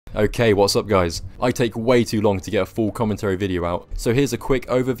Okay, what's up guys? I take way too long to get a full commentary video out, so here's a quick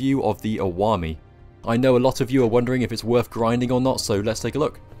overview of the Iwami. I know a lot of you are wondering if it's worth grinding or not, so let's take a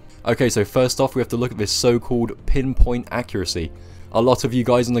look. Okay, so first off we have to look at this so-called pinpoint accuracy. A lot of you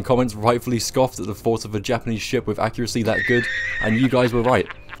guys in the comments rightfully scoffed at the thought of a Japanese ship with accuracy that good, and you guys were right.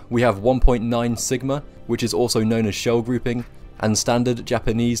 We have 1.9 sigma, which is also known as shell grouping, and standard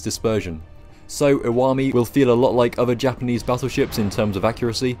Japanese dispersion. So Iwami will feel a lot like other Japanese battleships in terms of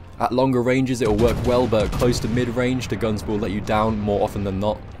accuracy. At longer ranges it will work well, but close to mid-range the guns will let you down more often than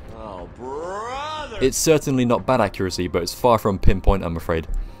not. Oh, brother. It's certainly not bad accuracy, but it's far from pinpoint, I'm afraid.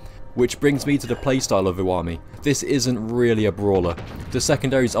 Which brings me to the playstyle of Iwami. This isn't really a brawler. The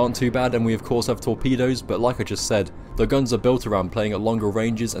secondaries aren't too bad, and we of course have torpedoes, but like I just said, the guns are built around playing at longer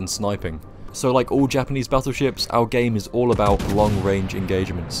ranges and sniping. So like all Japanese battleships, our game is all about long range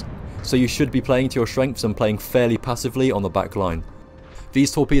engagements. So you should be playing to your strengths and playing fairly passively on the back line.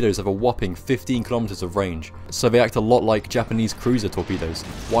 These torpedoes have a whopping 15 kilometers of range, so they act a lot like Japanese cruiser torpedoes.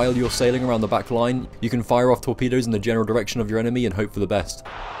 While you're sailing around the back line, you can fire off torpedoes in the general direction of your enemy and hope for the best.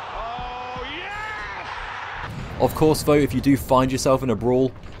 Of course though, if you do find yourself in a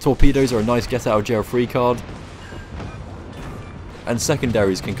brawl, torpedoes are a nice get out of jail free card, and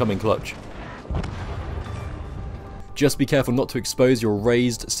secondaries can come in clutch. Just be careful not to expose your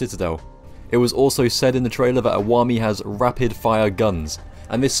raised citadel. It was also said in the trailer that Iwami has rapid fire guns,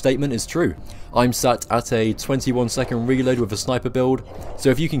 and this statement is true. I'm sat at a 21-second reload with a sniper build, so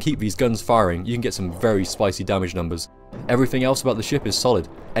if you can keep these guns firing, you can get some very spicy damage numbers. Everything else about the ship is solid.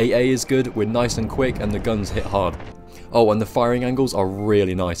 AA is good, we're nice and quick, and the guns hit hard. Oh, and the firing angles are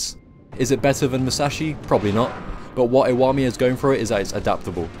really nice. Is it better than Musashi? Probably not. But what Iwami is going for it is that it's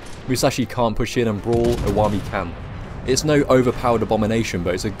adaptable. Musashi can't push in and brawl, Iwami can. It's no overpowered abomination,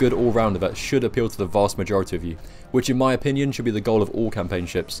 but it's a good all-rounder that should appeal to the vast majority of you, which in my opinion should be the goal of all campaign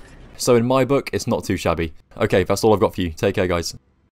ships. So in my book, it's not too shabby. Okay, that's all I've got for you. Take care guys.